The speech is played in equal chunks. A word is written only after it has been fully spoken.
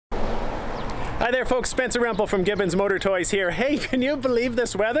Hi there folks, Spencer Remple from Gibbons Motor Toys here. Hey, can you believe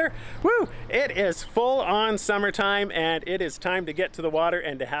this weather? Woo! It is full on summertime and it is time to get to the water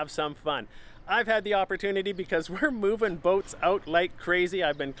and to have some fun. I've had the opportunity because we're moving boats out like crazy.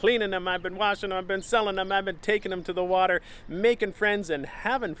 I've been cleaning them, I've been washing them, I've been selling them, I've been taking them to the water, making friends and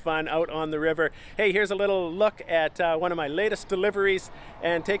having fun out on the river. Hey, here's a little look at one of my latest deliveries,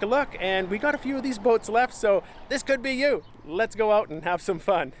 and take a look, and we got a few of these boats left, so this could be you. Let's go out and have some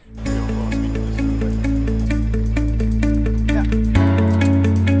fun.